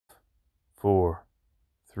4,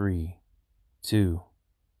 3, 2,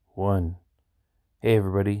 1. Hey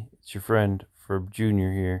everybody, it's your friend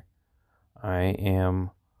FURBjr here. I am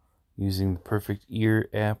using the Perfect Ear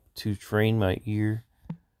app to train my ear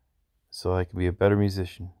so I can be a better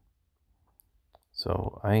musician.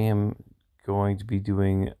 So I am going to be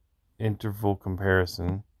doing interval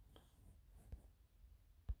comparison.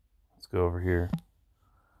 Let's go over here.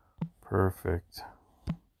 Perfect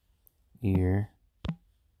Ear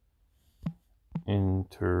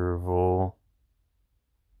interval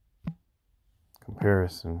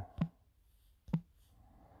comparison.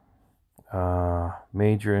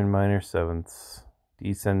 Major and minor sevenths,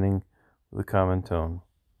 descending with a common tone.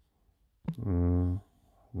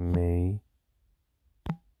 Major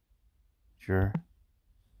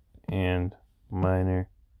and minor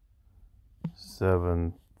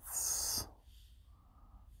sevenths.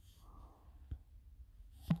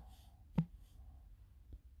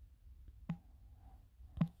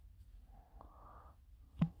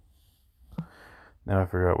 Now I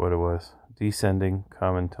forgot what it was. Descending,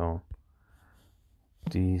 common tone.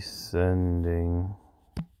 Descending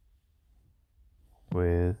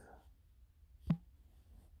with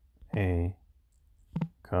a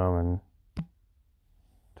common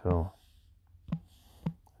tone.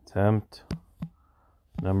 Attempt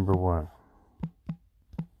number 1.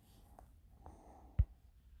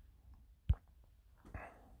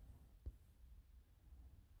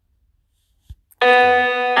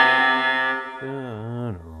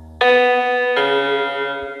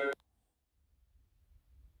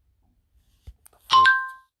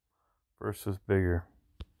 First was bigger.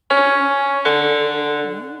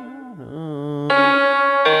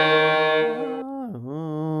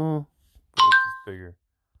 First is bigger.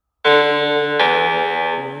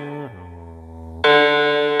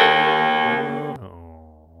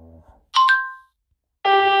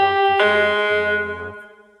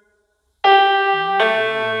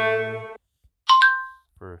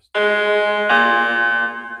 First.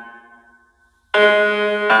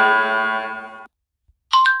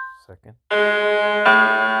 Second.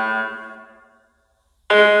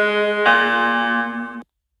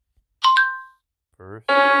 First.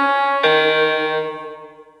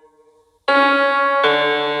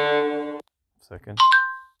 Second.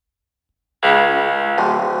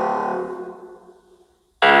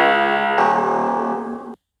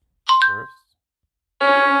 First.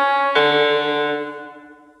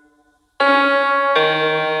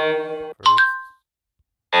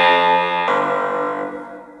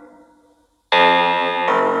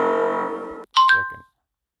 Second.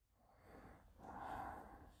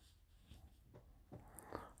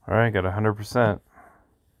 All right, got 100%.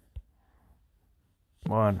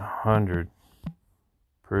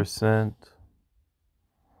 100%.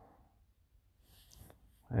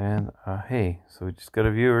 And hey, so we just got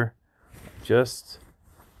a viewer. Just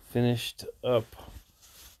finished up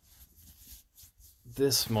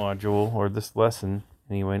this module or this lesson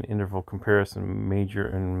anyway, in interval comparison, major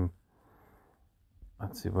and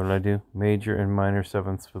let's see, what did I do? Major and minor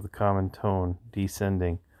sevenths with a common tone,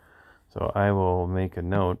 descending. So I will make a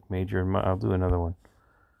note, major and I'll do another one.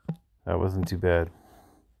 That wasn't too bad.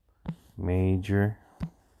 Major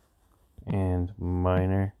and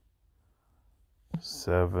minor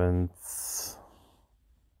sevenths.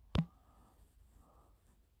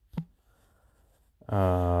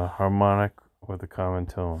 Harmonic with a common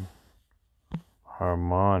tone.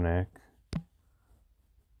 Harmonic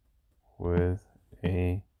with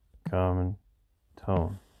a common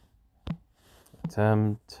tone.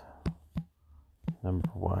 Attempt number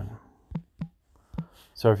 1.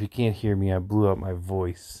 Sorry if you can't hear me, I blew out my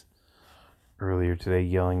voice earlier today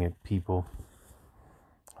yelling at people.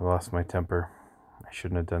 I lost my temper. I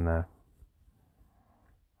shouldn't have done that.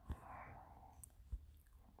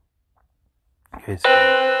 Okay, so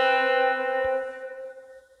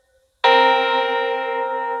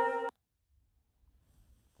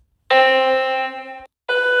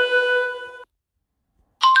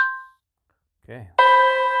okay.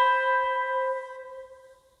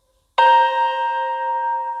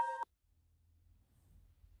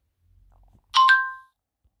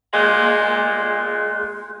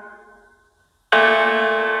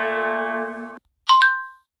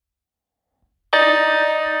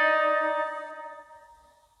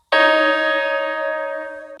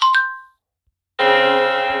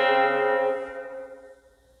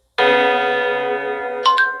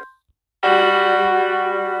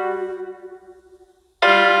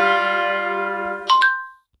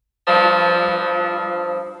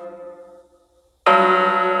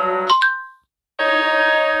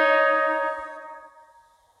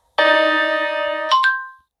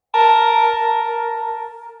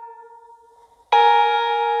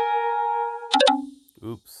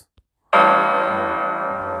 Oops.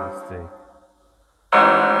 Mistake.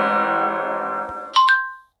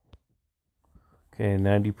 Okay,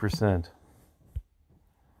 90%.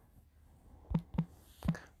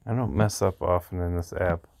 I don't mess up often in this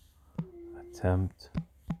app. Attempt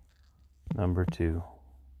number 2.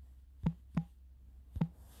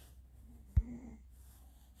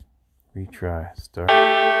 Retry. Start.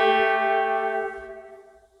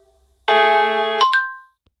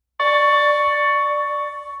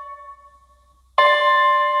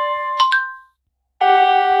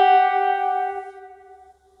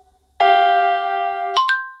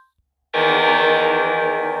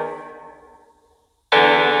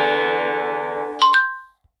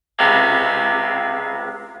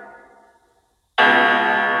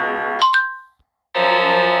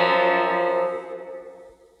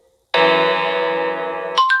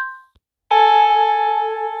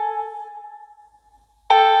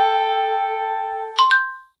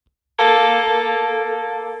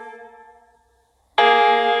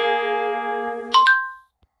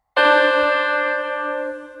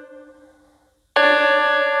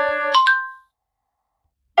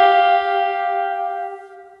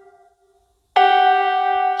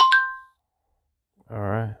 All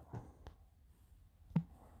right.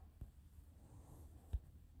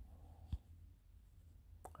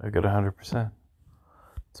 I got 100%.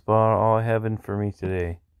 That's about all I have in for me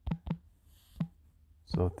today.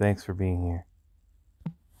 So thanks for being here.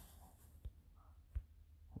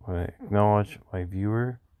 I acknowledge my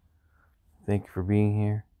viewer. Thank you for being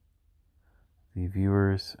here. The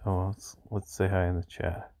viewers. Oh, let's say hi in the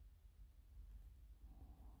chat.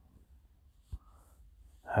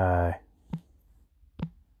 Hi.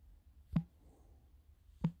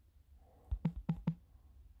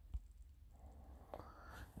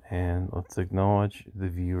 And let's acknowledge the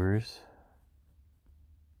viewers.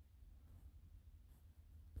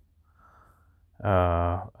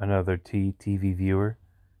 Another TV viewer.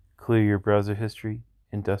 Clear your browser history.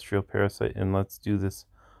 Industrial Parasite. And let's do this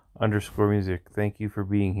 _ music. Thank you for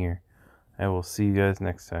being here. I will see you guys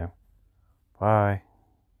next time. Bye.